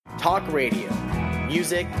talk radio,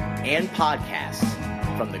 music, and podcasts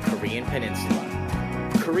from the Korean Peninsula.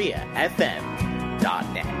 KoreaFM.net.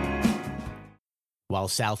 While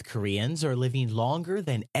South Koreans are living longer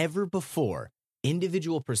than ever before,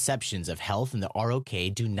 individual perceptions of health in the ROK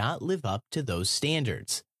do not live up to those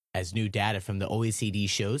standards. As new data from the OECD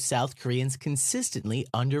shows, South Koreans consistently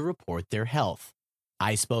underreport their health.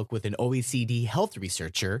 I spoke with an OECD health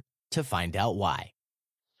researcher to find out why.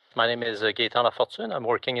 My name is Gaetan Lafortune. I'm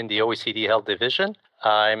working in the OECD Health Division.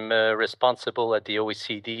 I'm responsible at the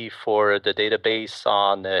OECD for the database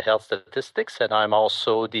on health statistics, and I'm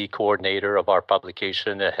also the coordinator of our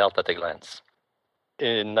publication, Health at a Glance.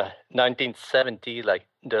 In 1970,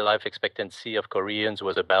 the life expectancy of Koreans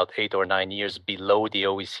was about 8 or 9 years below the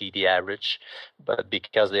OECD average. But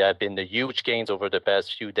because there have been the huge gains over the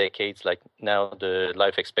past few decades, like now the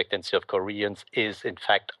life expectancy of Koreans is in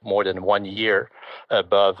fact more than 1 year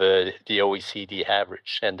above the OECD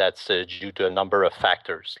average. And that's due to a number of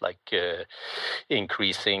factors, like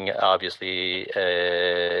increasing, obviously,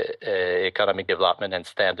 economic development and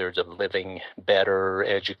standards of living, better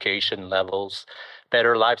education levels,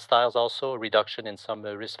 better lifestyles, also a reduction in some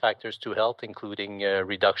risk factors to health, including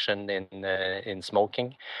reduction in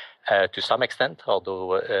smoking to some extent,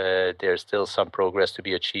 although there's still some progress to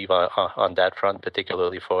be achieved on that front,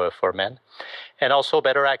 particularly for men. And also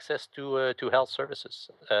better access to health services,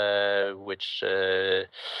 which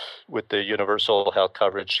with the universal health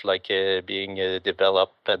coverage being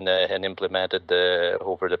developed and implemented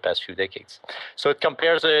over the past few decades. So it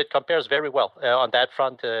compares very well on that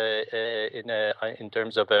front in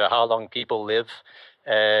terms of how long people live.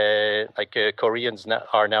 Koreans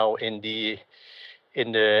are now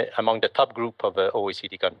among the top group of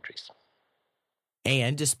OECD countries.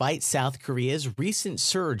 And despite South Korea's recent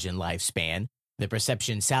surge in lifespan, the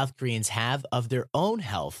perception South Koreans have of their own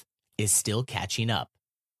health is still catching up.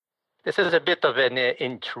 This is a bit of an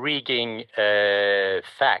intriguing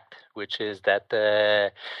fact, which is that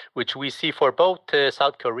which we see for both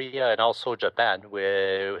South Korea and also Japan,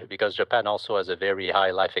 because Japan also has a very high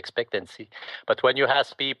life expectancy. But when you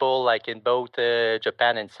ask people in both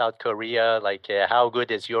Japan and South Korea, how good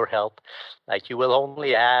is your health? You will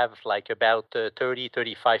only have about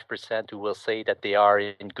 30-35% who will say that they are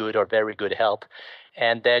in good or very good health.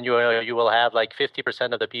 And then you will have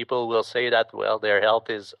 50% of the people will say that, well, their health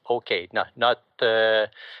is okay, not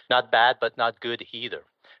bad, but not good either.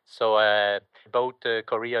 So both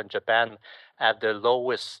Korea and Japan have the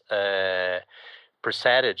lowest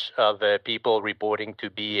percentage of people reporting to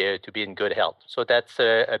be in good health. So that's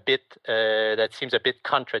that seems a bit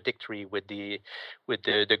contradictory with the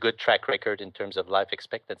good track record in terms of life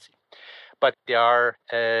expectancy. But there are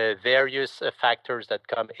various factors that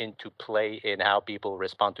come into play in how people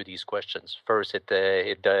respond to these questions. First, it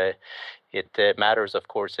matters, of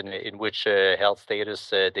course, in which health status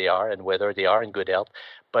they are and whether they are in good health.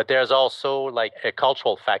 But there's also a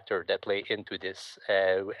cultural factor that play into this,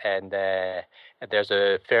 and there's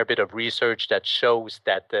a fair bit of research that shows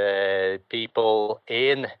that people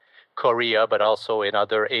in Korea, but also in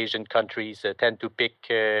other Asian countries, tend to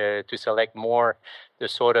select more the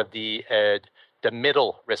sort of the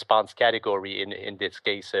middle response category in this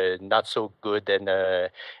case, not so good and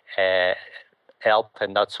health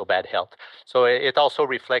and not so bad health. So it also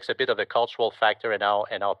reflects a bit of the cultural factor and how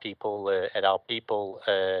people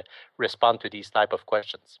respond to these type of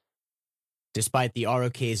questions. Despite the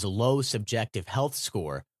ROK's low subjective health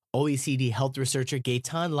score, OECD health researcher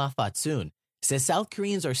Gaetan Lafortune says South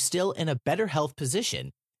Koreans are still in a better health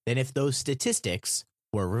position than if those statistics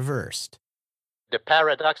were reversed. The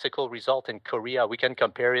paradoxical result in Korea, we can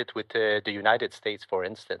compare it with the United States, for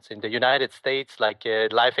instance. In the United States,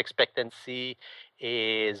 life expectancy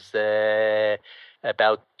is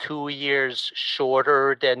about 2 years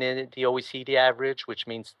shorter than in the OECD average, which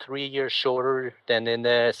means 3 years shorter than in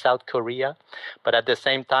South Korea. But at the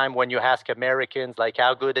same time, when you ask Americans,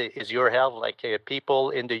 how good is your health?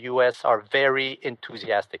 People in the U.S. are very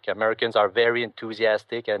enthusiastic. Americans are very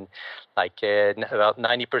enthusiastic, and about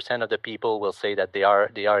 90% of the people will say that they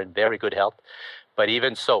are in very good health. But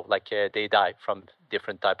even so, they die from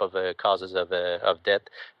different type of causes of death.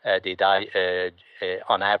 They die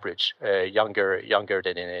on average younger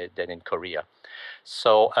than in Korea.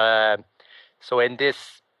 So in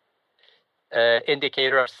this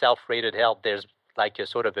indicator of self-rated health, there's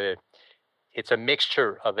it's a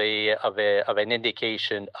mixture of an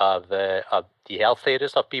indication of the health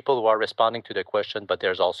status of people who are responding to the question, but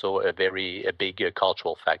there's also a big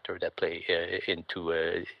cultural factor that play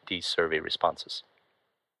into these survey responses.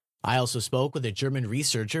 I also spoke with a German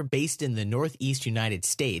researcher based in the Northeast United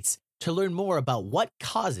States to learn more about what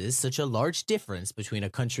causes such a large difference between a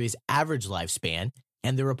country's average lifespan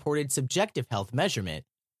and the reported subjective health measurement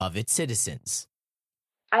of its citizens.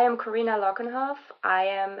 I am Corina Lockenhoff. I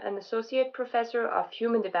am an associate professor of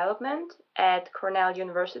human development at Cornell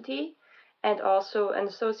University and also an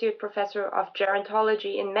associate professor of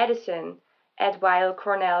gerontology in medicine at Weill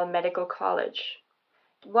Cornell Medical College.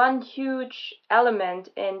 One huge element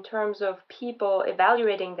in terms of people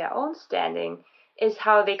evaluating their own standing is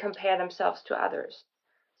how they compare themselves to others.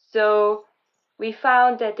 So we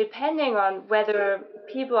found that depending on whether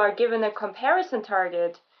people are given a comparison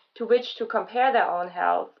target to which to compare their own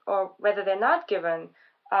health, or whether they're not given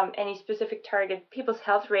any specific target, people's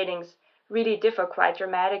health ratings really differ quite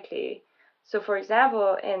dramatically. So, for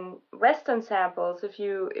example, in Western samples, if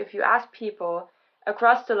you ask people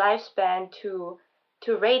across the lifespan to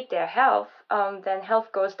rate their health, then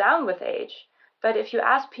health goes down with age. But if you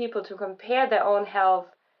ask people to compare their own health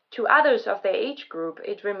to others of their age group,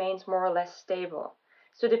 it remains more or less stable.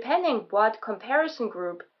 So, depending what comparison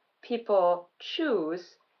group people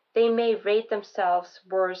choose, they may rate themselves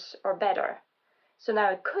worse or better. So now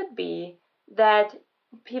it could be that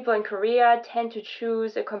people in Korea tend to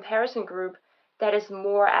choose a comparison group that is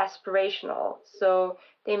more aspirational. So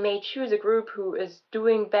they may choose a group who is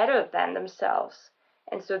doing better than themselves.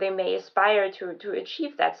 And so they may aspire to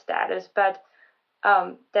achieve that status, but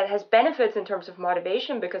that has benefits in terms of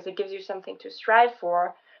motivation because it gives you something to strive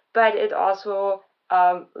for, but it also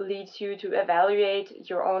leads you to evaluate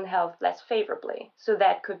your own health less favorably. So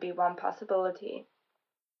that could be one possibility.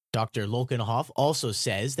 Dr. Lockenhoff also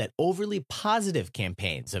says that overly positive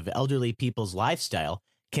campaigns of elderly people's lifestyle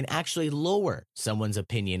can actually lower someone's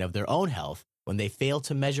opinion of their own health when they fail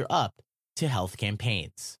to measure up to health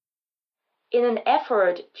campaigns. In an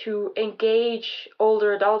effort to engage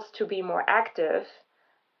older adults to be more active,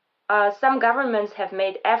 some governments have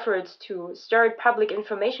made efforts to start public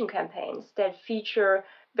information campaigns that feature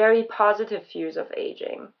very positive views of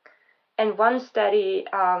aging. And one study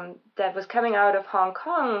that was coming out of Hong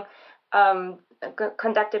Kong,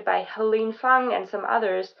 conducted by Helene Fang and some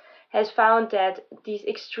others, has found that these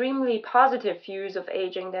extremely positive views of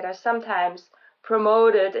aging that are sometimes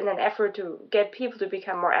promoted in an effort to get people to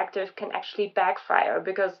become more active can actually backfire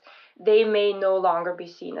because they may no longer be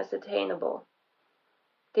seen as attainable.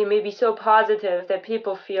 They may be so positive that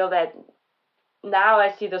people feel that now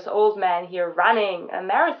I see this old man here running a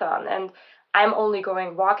marathon and I'm only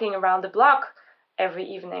walking around the block every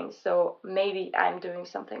evening, so maybe I'm doing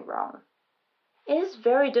something wrong. It is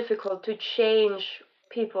very difficult to change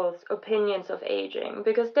people's opinions of aging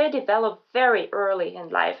because they develop very early in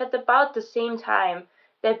life. At about the same time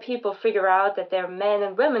that people figure out that they're men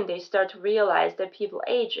and women, they start to realize that people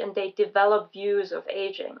age and they develop views of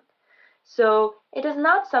aging. So it is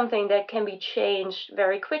not something that can be changed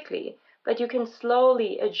very quickly, but you can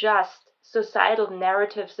slowly adjust societal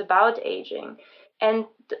narratives about aging. And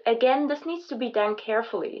again, this needs to be done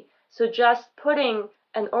carefully. So just putting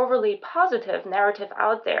an overly positive narrative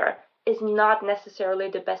out there is not necessarily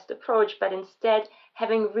the best approach, but instead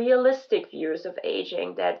having realistic views of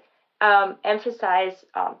aging that emphasize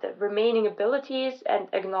the remaining abilities and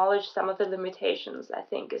acknowledge some of the limitations, I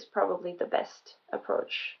think is probably the best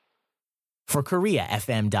approach. For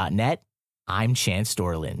KoreaFM.net, I'm Chance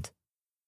Dorland.